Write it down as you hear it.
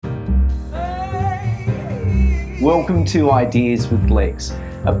Welcome to Ideas with Legs,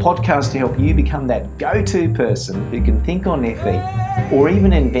 a podcast to help you become that go-to person who can think on their feet or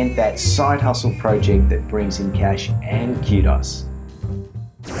even invent that side hustle project that brings in cash and kudos.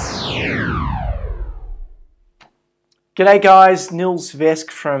 G'day guys, Nils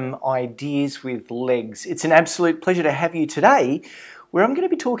Vesk from Ideas with Legs. It's an absolute pleasure to have you today, where I'm going to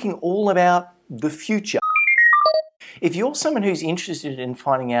be talking all about the future. If you're someone who's interested in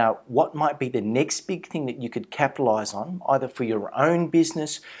finding out what might be the next big thing that you could capitalize on, either for your own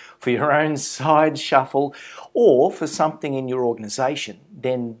business, for your own side shuffle, or for something in your organization,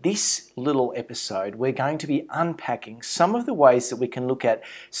 then this little episode, we're going to be unpacking some of the ways that we can look at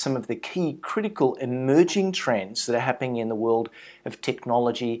some of the key critical emerging trends that are happening in the world of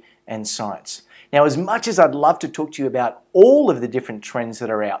technology and science. Now, as much as I'd love to talk to you about all of the different trends that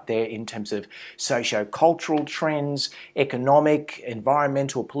are out there in terms of socio-cultural trends, economic,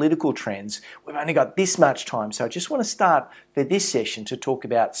 environmental, political trends, we've only got this much time. So I just want to start for this session to talk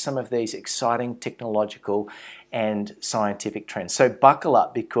about some of these exciting technological and scientific trends. So buckle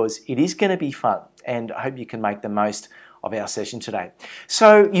up, because it is going to be fun, and I hope you can make the most of our session today.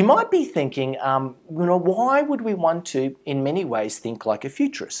 So you might be thinking, why would we want to, in many ways, think like a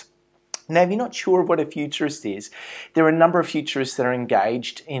futurist? Now, if you're not sure of what a futurist is, there are a number of futurists that are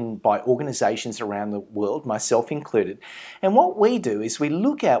engaged in by organizations around the world, myself included. And what we do is we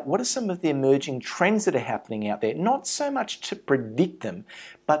look at what are some of the emerging trends that are happening out there, not so much to predict them,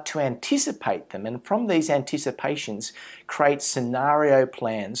 but to anticipate them. And from these anticipations, create scenario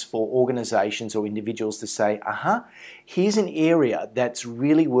plans for organizations or individuals to say, here's an area that's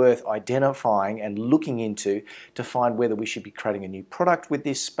really worth identifying and looking into to find whether we should be creating a new product with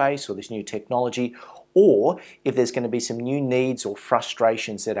this space or this new technology, or if there's going to be some new needs or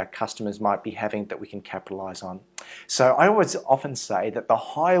frustrations that our customers might be having that we can capitalize on. So I always often say that the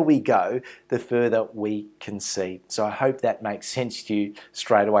higher we go, the further we can see. So I hope that makes sense to you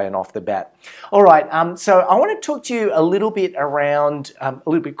straight away and off the bat. All right, so I want to talk to you a little bit around, a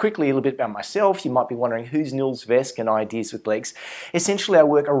little bit about myself. You might be wondering, who's Nils Vesk and Ideas with Legs? Essentially, I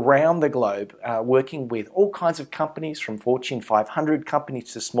work around the globe, working with all kinds of companies, from Fortune 500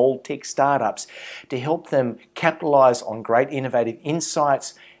 companies to small tech startups, to help them capitalize on great innovative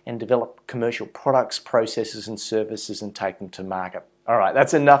insights and develop commercial products, processes and services and take them to market. All right,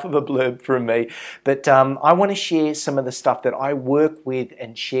 that's enough of a blurb from me, but I want to share some of the stuff that I work with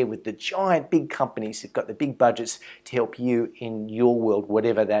and share with the giant big companies who've got the big budgets to help you in your world,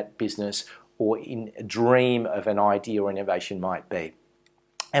 whatever that business or in a dream of an idea or innovation might be.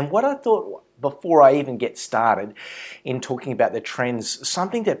 And what I thought, before I even get started in talking about the trends,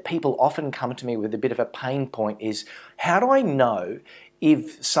 something that people often come to me with a bit of a pain point is, how do I know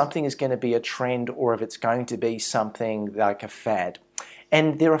if something is going to be a trend or if it's going to be something like a fad?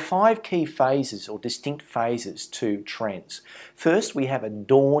 And there are 5 key phases or distinct phases to trends. First, we have a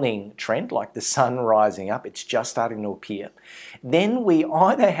dawning trend, like the sun rising up. It's just starting to appear. Then we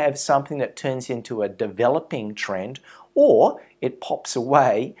either have something that turns into a developing trend, or it pops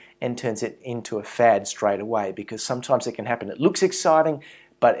away and turns it into a fad straight away, because sometimes it can happen. It looks exciting,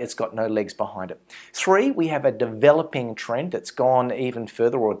 but it's got no legs behind it. 3, we have a developing trend that's gone even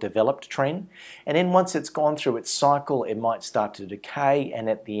further, or a developed trend. And then once it's gone through its cycle, it might start to decay, and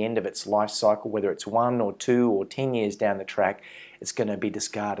at the end of its life cycle, whether it's 1 or 2 or 10 years down the track, it's going to be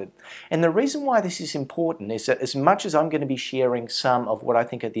discarded. And the reason why this is important is that, as much as I'm going to be sharing some of what I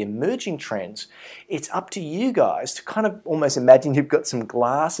think are the emerging trends, it's up to you guys to kind of almost imagine you've got some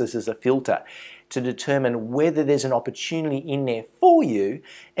glasses as a filter to determine whether there's an opportunity in there for you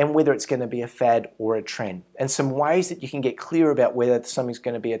and whether it's going to be a fad or a trend. And some ways that you can get clear about whether something's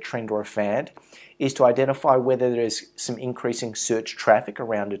going to be a trend or a fad is to identify whether there's some increasing search traffic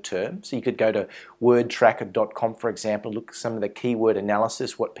around a term. So you could go to wordtracker.com, for example, look at some of the keyword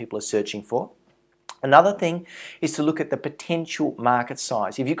analysis, what people are searching for. Another thing is to look at the potential market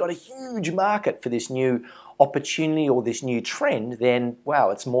size. If you've got a huge market for this new opportunity or this new trend, then wow,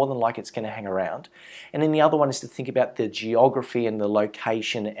 it's more than likely it's going to hang around. And then the other one is to think about the geography and the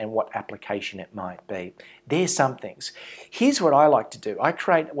location and what application it might be. There's some things. Here's what I like to do. I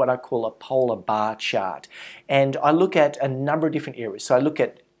create what I call a polar bar chart, and I look at a number of different areas. So I look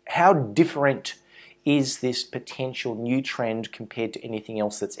at how different is this potential new trend compared to anything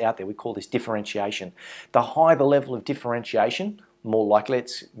else that's out there. We call this differentiation. The higher the level of differentiation, more likely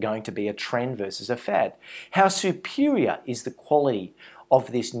it's going to be a trend versus a fad. How superior is the quality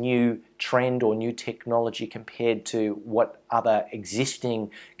of this new trend or new technology compared to what other existing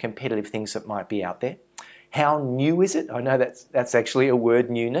competitive things that might be out there? How new is it? I know that's actually a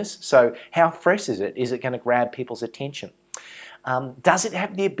word, newness. So how fresh is it? Is it going to grab people's attention? Does it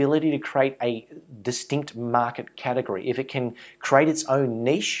have the ability to create a distinct market category, if it can create its own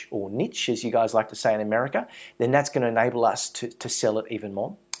niche, or niche as you guys like to say in America, then that's going to enable us to sell it even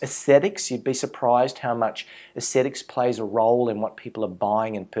more. Aesthetics, you'd be surprised how much aesthetics plays a role in what people are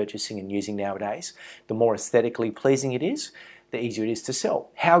buying and purchasing and using nowadays. The more aesthetically pleasing it is, the easier it is to sell.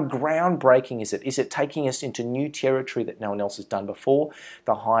 How groundbreaking is it? Is it taking us into new territory that no one else has done before?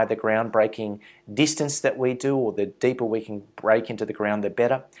 The higher the groundbreaking distance that we do, or the deeper we can break into the ground, the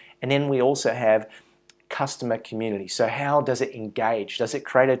better. And then we also have customer community. So how does it engage? Does it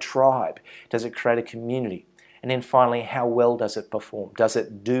create a tribe? Does it create a community? And then finally, how well does it perform? Does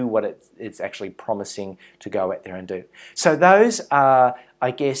it do what it's actually promising to go out there and do? So those are, I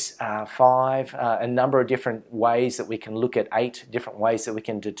guess, five, a number of different ways that we can look at, 8 different ways that we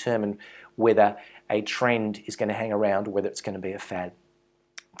can determine whether a trend is going to hang around or whether it's going to be a fad.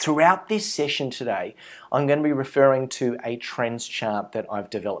 Throughout this session today, I'm going to be referring to a trends chart that I've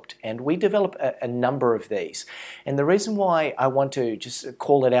developed, and we develop a number of these. And the reason why I want to just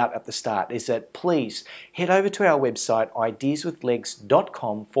call it out at the start is that please head over to our website,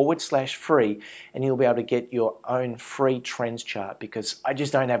 ideaswithlegs.com/free, and you'll be able to get your own free trends chart, because I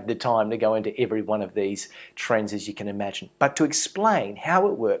just don't have the time to go into every one of these trends, as you can imagine. But to explain how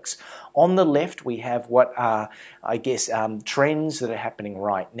it works, on the left we have what are, I guess, trends that are happening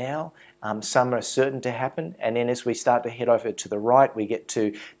right now. Some are certain to happen, and then as we start to head over to the right, we get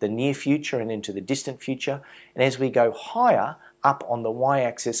to the near future and into the distant future. And as we go higher up on the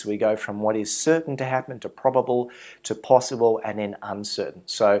y-axis, we go from what is certain to happen to probable to possible and then uncertain.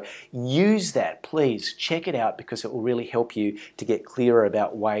 So use that, please check it out, because it will really help you to get clearer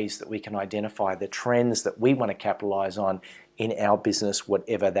about ways that we can identify the trends that we want to capitalize on in our business,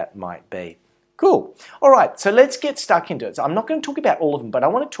 whatever that might be. Cool. All right, so let's get stuck into it. So I'm not going to talk about all of them, but I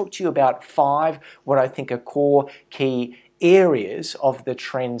want to talk to you about 5 what I think are core key areas of the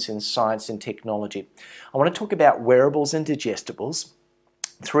trends in science and technology. I want to talk about wearables and digestibles,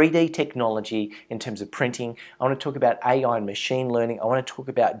 3D technology in terms of printing. I want to talk about AI and machine learning. I want to talk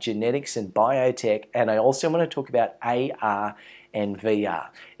about genetics and biotech, and I also want to talk about AR and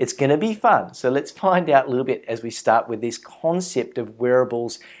VR. It's going to be fun. So let's find out a little bit as we start with this concept of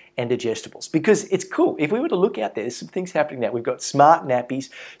wearables and digestibles, because it's cool. If we were to look out there, there's some things happening now. We've got smart nappies,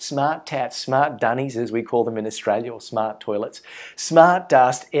 smart tats, smart dunnies, as we call them in Australia, or smart toilets, smart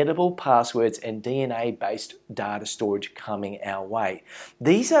dust, edible passwords, and DNA-based data storage coming our way.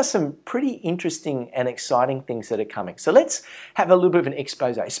 These are some pretty interesting and exciting things that are coming. So let's have a little bit of an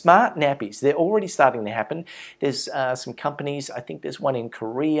expose. Smart nappies, they're already starting to happen. There's some companies, I think there's one in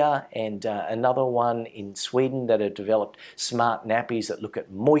Korea and another one in Sweden that have developed smart nappies that look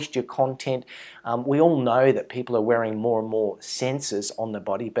at moisture content. We all know that people are wearing more and more sensors on the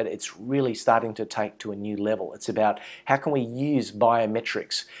body, but it's really starting to take to a new level. It's about how can we use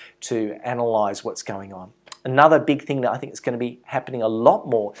biometrics to analyze what's going on. Another big thing that I think is going to be happening a lot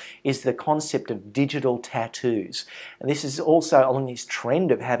more is the concept of digital tattoos. And this is also on this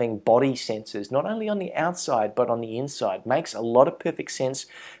trend of having body sensors, not only on the outside, but on the inside. Makes a lot of perfect sense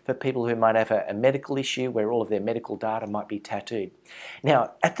for people who might have a medical issue where all of their medical data might be tattooed.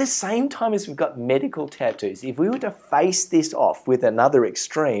 Now, at the same time as we've got medical tattoos, if we were to face this off with another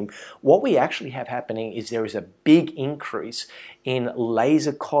extreme, what we actually have happening is there is a big increase in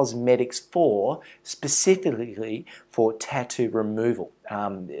laser cosmetics specifically for tattoo removal.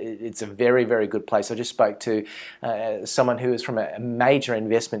 It's a very, very good place. I just spoke to someone who was from a major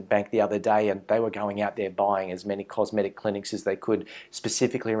investment bank the other day, and they were going out there buying as many cosmetic clinics as they could,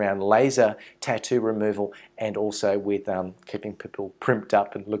 specifically around laser tattoo removal and also with keeping people primped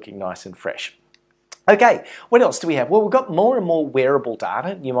up and looking nice and fresh. Okay, what else do we have? Well, we've got more and more wearable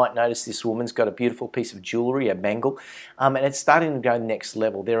data. You might notice this woman's got a beautiful piece of jewelry, a bangle, and it's starting to go next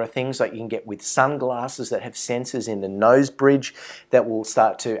level. There are things like you can get with sunglasses that have sensors in the nose bridge that will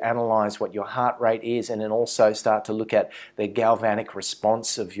start to analyze what your heart rate is, and then also start to look at the galvanic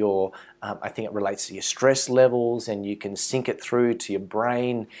response of your, I think it relates to your stress levels, and you can sync it through to your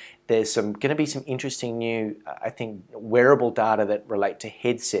brain. There's going to be some interesting new, I think, wearable data that relate to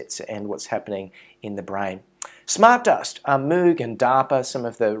headsets and what's happening in the brain. Smart dust, Moog and DARPA, some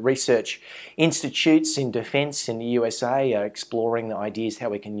of the research institutes in defense in the USA are exploring the ideas how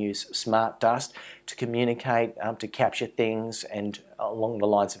we can use smart dust to communicate, to capture things, and along the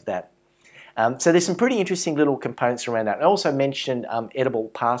lines of that. So there's some pretty interesting little components around that. I also mentioned edible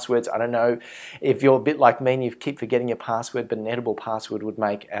passwords. I don't know if you're a bit like me and you keep forgetting your password, but an edible password would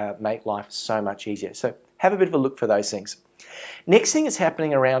make life so much easier. So have a bit of a look for those things. Next thing is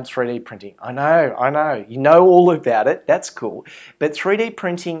happening around 3D printing. I know, you know all about it, that's cool. But 3D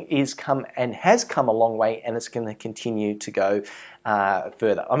printing has come a long way, and it's going to continue to go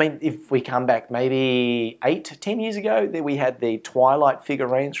further. I mean, if we come back maybe 8 to 10 years ago, there we had the Twilight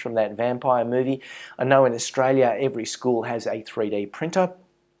figurines from that vampire movie. I know in Australia, every school has a 3D printer.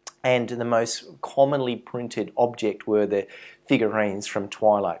 And the most commonly printed object were the figurines from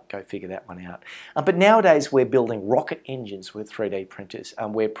Twilight. Go figure that one out. But nowadays we're building rocket engines with 3D printers.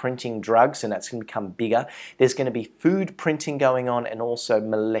 We're printing drugs, and that's going to become bigger. There's going to be food printing going on, and also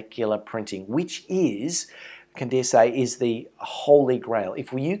molecular printing, which is, I can dare say, is the holy grail.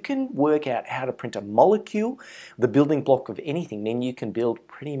 If you can work out how to print a molecule, the building block of anything, then you can build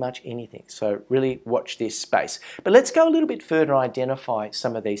pretty much anything. So really watch this space. But let's go a little bit further and identify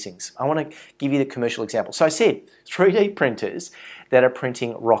some of these things. I want to give you the commercial example. So I said 3D printers that are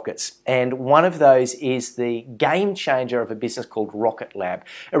printing rockets. And one of those is the game changer of a business called Rocket Lab.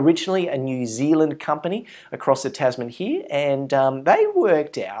 Originally a New Zealand company across the Tasman here, and they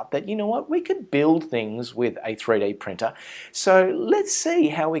worked out that, you know what, we could build things with a 3D printer. So let's see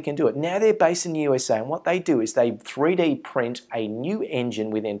how we can do it. Now they're based in the USA, and what they do is they 3D print a new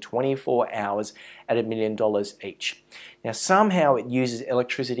engine within 24 hours at $1 million each. Now somehow it uses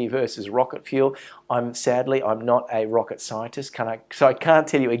electricity versus rocket fuel. Sadly, I'm not a rocket scientist, so I can't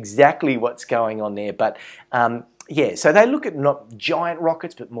tell you exactly what's going on there, but yeah, so they look at not giant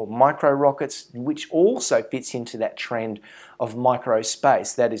rockets, but more micro rockets, which also fits into that trend of micro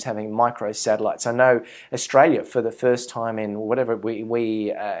space, that is having micro satellites. I know Australia, for the first time in whatever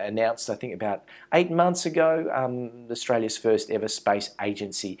we announced, I think about 8 months ago, Australia's first ever space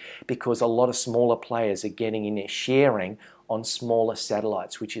agency, because a lot of smaller players are getting in there, sharing on smaller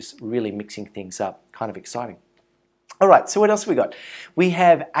satellites, which is really mixing things up. Kind of exciting. All right, so what else have we got? We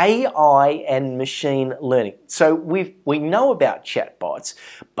have AI and machine learning. So we know about chatbots,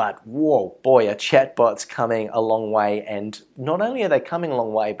 but whoa, boy, are chatbots coming a long way. And not only are they coming a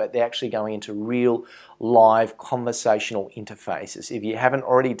long way, but they're actually going into real live conversational interfaces. If you haven't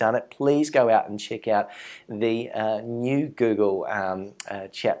already done it, please go out and check out the new Google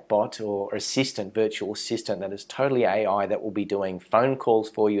chatbot or assistant, virtual assistant that is totally AI, that will be doing phone calls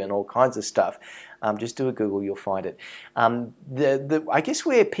for you and all kinds of stuff. Just do a Google, you'll find it. I guess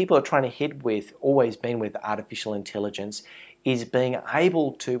where people are trying to head with, always been with artificial intelligence, is being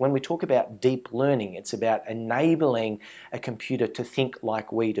able to, when we talk about deep learning, it's about enabling a computer to think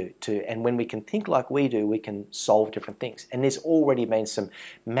like we do. And when we can think like we do, we can solve different things. And there's already been some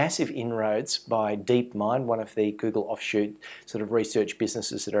massive inroads by DeepMind, one of the Google offshoot sort of research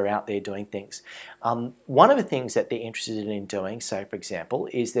businesses that are out there doing things. One of the things that they're interested in doing, so for example,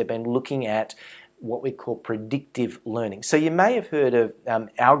 is they've been looking at what we call predictive learning. So you may have heard of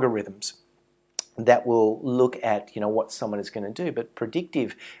algorithms that will look at, you know, what someone is going to do, but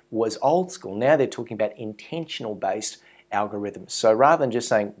predictive was old school. Now they're talking about intentional based algorithms. So rather than just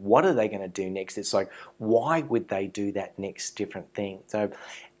saying what are they going to do next, it's like, why would they do that next different thing? So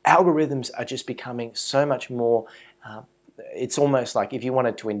algorithms are just becoming so much more it's almost like if you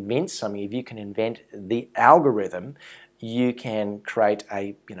wanted to invent something, if you can invent the algorithm, you can create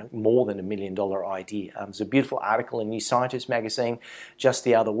a more than $1 million idea. There's a beautiful article in New Scientist magazine just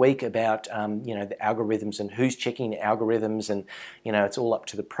the other week about the algorithms and who's checking the algorithms, and it's all up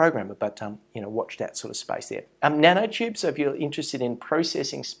to the programmer. But watch that sort of space there. Nanotubes. So if you're interested in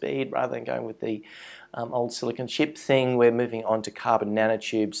processing speed rather than going with the old silicon chip thing, we're moving on to carbon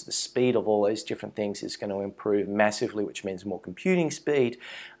nanotubes. The speed of all those different things is going to improve massively, which means more computing speed,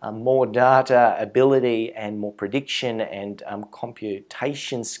 more data ability, and more prediction and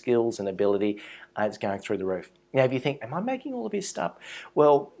computation skills and ability. It's going through the roof. Now, if you think, am I making all of this stuff?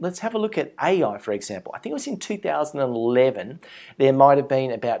 Well, let's have a look at AI, for example. I think it was in 2011, there might have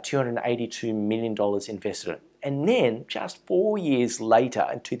been about $282 million invested in it. And then just 4 years later,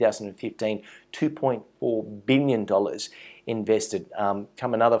 in 2015, $2.4 billion invested.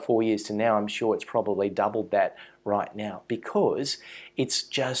 Come another 4 years to now, I'm sure it's probably doubled that right now, because it's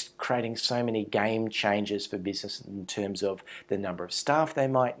just creating so many game changers for business in terms of the number of staff they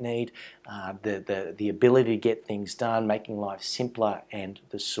might need, the ability to get things done, making life simpler and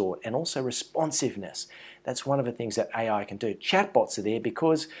the sort, and also responsiveness. That's one of the things that AI can do. Chatbots are there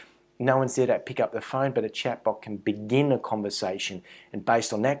because no one's there to pick up the phone, but a chatbot can begin a conversation and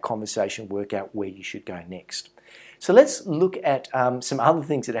based on that conversation work out where you should go next. So let's look at some other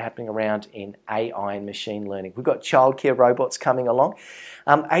things that are happening around in AI and machine learning. We've got childcare robots coming along.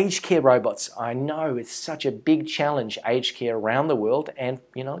 Aged care robots, I know it's such a big challenge, aged care around the world, and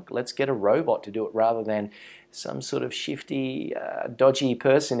let's get a robot to do it rather than some sort of shifty, dodgy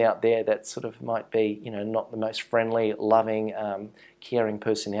person out there that sort of might be, not the most friendly, loving, caring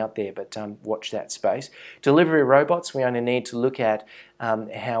person out there, but watch that space. Delivery robots, we only need to look at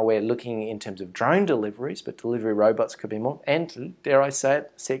how we're looking in terms of drone deliveries, but delivery robots could be more, and dare I say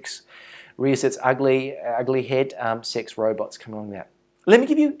it, sex rears its ugly head, sex robots come along that. Let me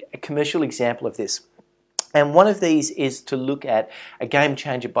give you a commercial example of this. And one of these is to look at a game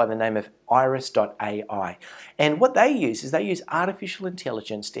changer by the name of Iris.ai. And what they use artificial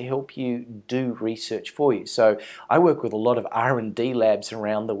intelligence to help you do research for you. So I work with a lot of R&D labs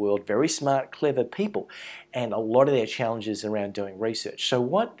around the world, very smart, clever people, and a lot of their challenges around doing research. So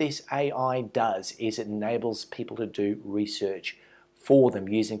what this AI does is it enables people to do research for them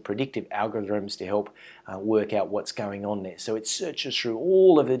using predictive algorithms to help work out what's going on there. So it searches through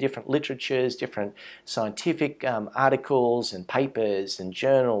all of the different literatures, different scientific articles and papers and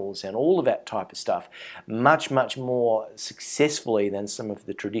journals and all of that type of stuff much, much more successfully than some of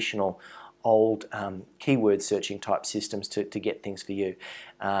the traditional old keyword searching type systems to get things for you.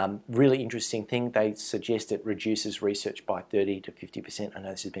 Really interesting thing, they suggest it reduces research by 30 to 50%. I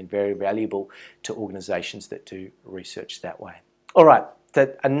know this has been very valuable to organizations that do research that way. All right,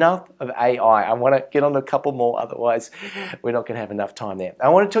 that's enough of AI. I want to get on a couple more, otherwise we're not going to have enough time there. I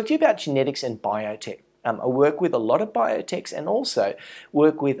want to talk to you about genetics and biotech. I work with a lot of biotechs and also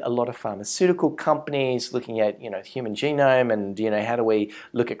work with a lot of pharmaceutical companies looking at, human genome and, how do we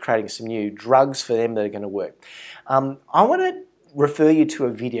look at creating some new drugs for them that are going to work. I want to refer you to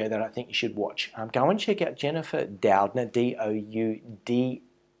a video that I think you should watch. Go and check out Jennifer Doudna, D-O-U-D-N-A,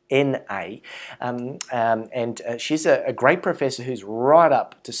 and she's a great professor who's right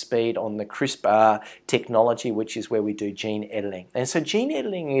up to speed on the CRISPR technology, which is where we do gene editing. And so gene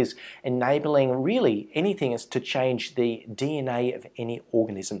editing is enabling really anything is to change the DNA of any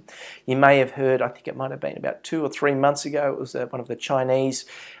organism. You may have heard, I think it might have been about 2 or 3 months ago, it was one of the Chinese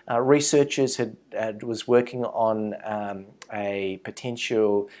researchers was working on a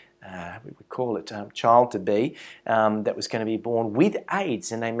potential we would call it child-to-be, that was going to be born with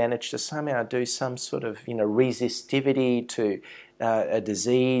AIDS, and they managed to somehow do some sort of resistivity to a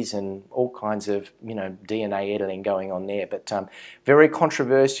disease and all kinds of DNA editing going on there. But very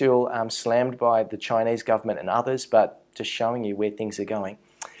controversial, slammed by the Chinese government and others, but just showing you where things are going.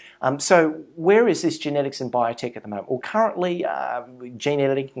 So where is this genetics and biotech at the moment? Well, currently gene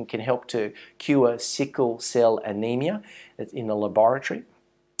editing can help to cure sickle cell anemia in the laboratory.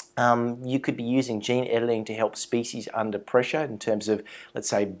 You could be using gene editing to help species under pressure in terms of, let's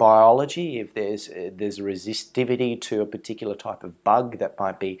say, biology, if there's a resistivity to a particular type of bug that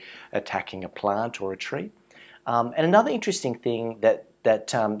might be attacking a plant or a tree. And another interesting thing that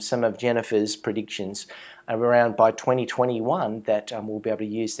some of Jennifer's predictions are around by 2021 that we'll be able to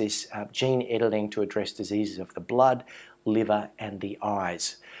use this gene editing to address diseases of the blood, liver and the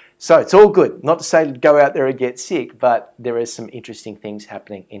eyes. So it's all good. Not to say to go out there and get sick, but there is some interesting things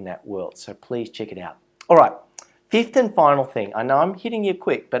happening in that world. So please check it out. All right, fifth and final thing. I know I'm hitting you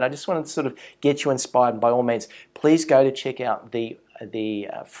quick, but I just wanted to sort of get you inspired. And by all means, please go to check out the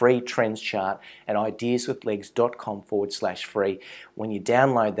free trends chart at ideaswithlegs.com/free. When you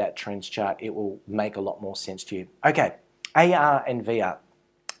download that trends chart, it will make a lot more sense to you. Okay, AR and VR.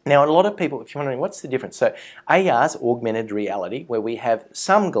 Now, a lot of people, if you're wondering what's the difference, so AR is augmented reality, where we have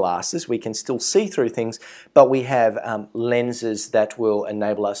some glasses, we can still see through things, but we have lenses that will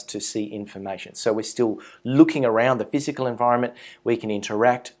enable us to see information. So we're still looking around the physical environment, we can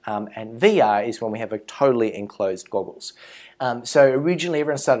interact, and VR is when we have a totally enclosed goggles. So originally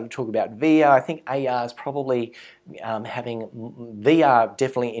everyone started to talk about VR. I think AR is probably having VR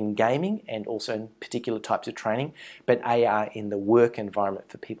definitely in gaming and also in particular types of training, but AR in the work environment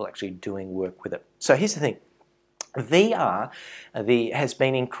for people actually doing work with it. So here's the thing. VR has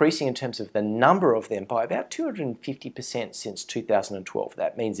been increasing in terms of the number of them by about 250% since 2012.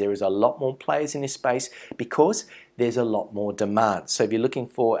 That means there is a lot more players in this space because there's a lot more demand. So if you're looking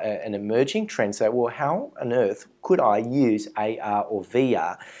for an emerging trend, say, well, how on earth could I use AR or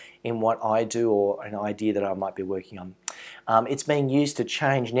VR in what I do or an idea that I might be working on? It's being used to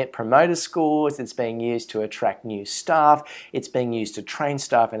change net promoter scores, it's being used to attract new staff, it's being used to train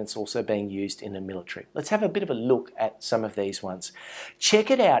staff, and it's also being used in the military. Let's have a bit of a look at some of these ones.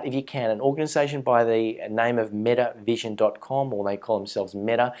 Check it out if you can. An organization by the name of MetaVision.com, or they call themselves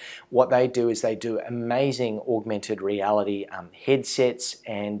Meta. What they do is they do amazing augmented augmented reality headsets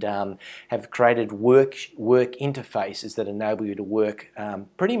and have created work interfaces that enable you to work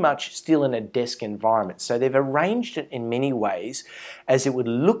pretty much still in a desk environment. So they've arranged it in many ways as it would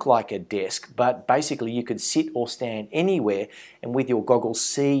look like a desk, but basically you could sit or stand anywhere and with your goggles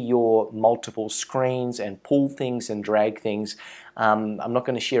see your multiple screens and pull things and drag things. I'm not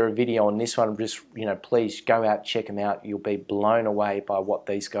going to share a video on this one. Just, please go out, check them out. You'll be blown away by what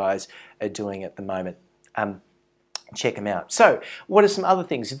these guys are doing at the moment. Check them out. So what are some other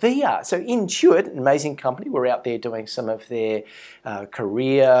things? VR. So Intuit, an amazing company, we're out there doing some of their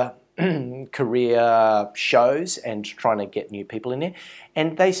career shows and trying to get new people in there.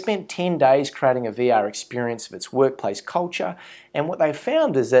 And they spent 10 days creating a VR experience of its workplace culture. And what they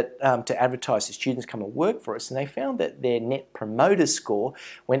found is that to advertise to students come and work for us, and they found that their net promoter score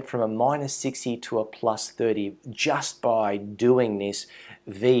went from a -60 to a +30 just by doing this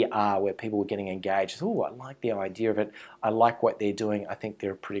VR, where people were getting engaged. Oh, I like the idea of it. I like what they're doing. I think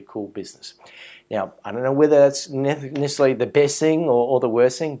they're a pretty cool business. Now, I don't know whether that's necessarily the best thing or the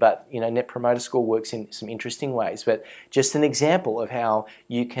worst thing, but Net Promoter Score works in some interesting ways. But just an example of how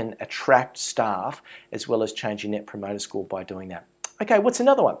you can attract staff as well as change your Net Promoter Score by doing that. Okay, what's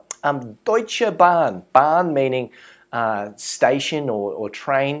another one? Deutsche Bahn. Bahn meaning station or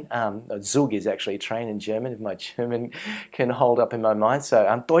train. Zug is actually train in German, if my German can hold up in my mind.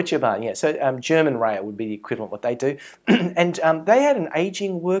 So Deutsche Bahn, yeah. So German rail would be the equivalent of what they do. And they had an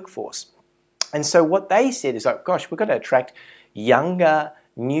aging workforce. And so what they said is like, gosh, we've got to attract younger,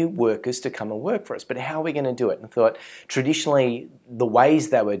 new workers to come and work for us. But how are we going to do it? And thought traditionally the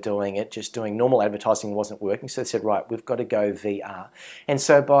ways they were doing it, just doing normal advertising wasn't working. So they said, right, we've got to go VR. And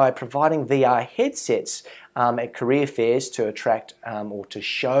so by providing VR headsets at career fairs to attract or to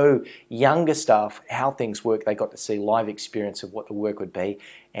show younger staff how things work, they got to see live experience of what the work would be,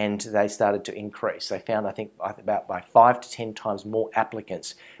 and they started to increase. They found, I think, about by 5 to 10 times more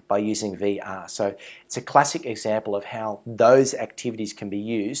applicants by using VR. So it's a classic example of how those activities can be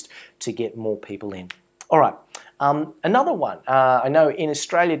used to get more people in. All right, another one. I know in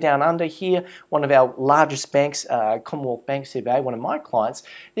Australia down under here, one of our largest banks, Commonwealth Bank CBA, one of my clients,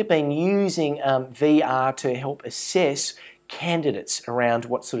 they've been using VR to help assess candidates around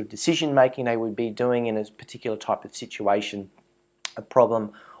what sort of decision making they would be doing in a particular type of situation, a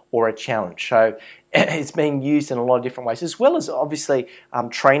problem or a challenge. So it's being used in a lot of different ways, as well as obviously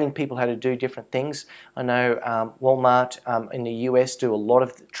training people how to do different things. I know Walmart in the US do a lot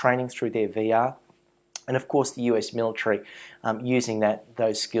of training through their VR. And of course the US military using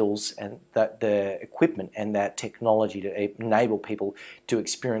those skills and the equipment and that technology to enable people to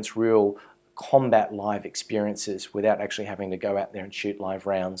experience real combat live experiences without actually having to go out there and shoot live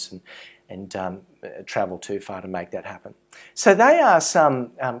rounds and travel too far to make that happen. So they are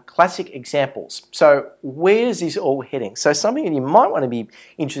some classic examples. So where is this all heading? So something that you might want to be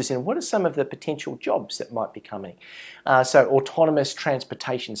interested in, what are some of the potential jobs that might be coming? So autonomous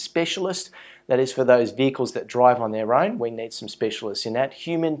transportation specialist, that is for those vehicles that drive on their own. We need some specialists in that.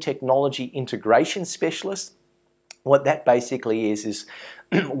 Human technology integration specialist. What that basically is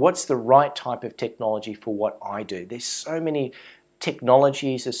what's the right type of technology for what I do? There's so many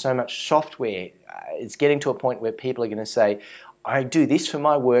technologies, there's so much software. It's getting to a point where people are going to say, I do this for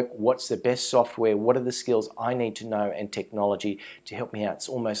my work, what's the best software, what are the skills I need to know and technology to help me out. It's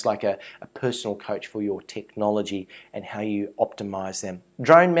almost like a personal coach for your technology and how you optimize them.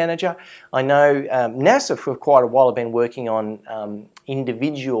 Drone manager, I know NASA for quite a while have been working on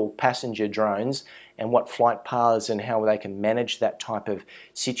individual passenger drones and what flight paths and how they can manage that type of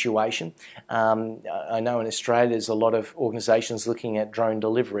situation. I know in Australia there's a lot of organisations looking at drone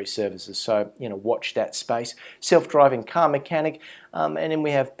delivery services, so watch that space. Self-driving car mechanic, and then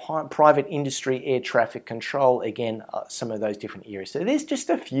we have private industry air traffic control, again some of those different areas. So there's just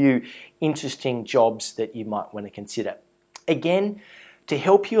a few interesting jobs that you might want to consider. Again, to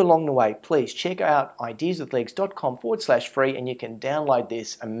help you along the way, please check out ideaswithlegs.com/free and you can download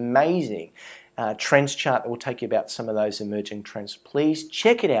this amazing trends chart that will take you about some of those emerging trends. Please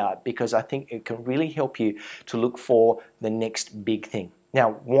check it out because I think it can really help you to look for the next big thing.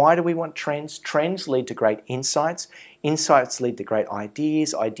 Now, why do we want trends? Trends lead to great insights. Insights lead to great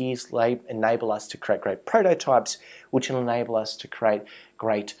ideas. Ideas enable us to create great prototypes, which will enable us to create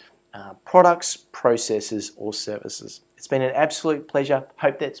great products, processes, or services. It's been an absolute pleasure.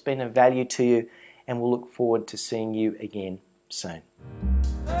 Hope that's been of value to you, and we'll look forward to seeing you again soon.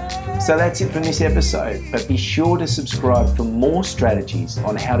 So that's it from this episode, but be sure to subscribe for more strategies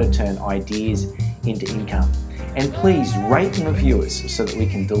on how to turn ideas into income. And please rate and review us so that we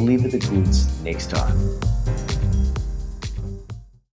can deliver the goods next time.